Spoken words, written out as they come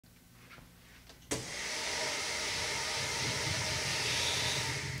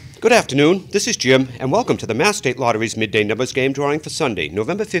Good afternoon, this is Jim, and welcome to the Mass State Lottery's Midday Numbers Game drawing for Sunday,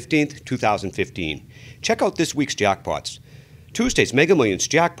 November 15th, 2015. Check out this week's jackpots. Tuesday's Mega Millions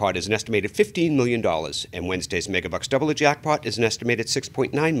jackpot is an estimated $15 million, and Wednesday's Megabucks Doubler jackpot is an estimated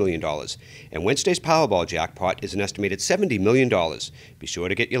 $6.9 million, and Wednesday's Powerball jackpot is an estimated $70 million. Be sure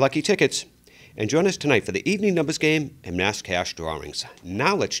to get your lucky tickets. And join us tonight for the Evening Numbers Game and Mass Cash drawings.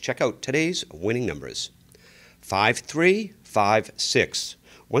 Now let's check out today's winning numbers. 5356.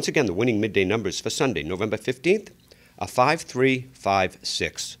 Once again, the winning midday numbers for Sunday, November 15th, are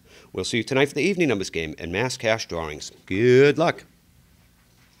 5356. We'll see you tonight for the Evening Numbers Game and Mass Cash drawings. Good luck.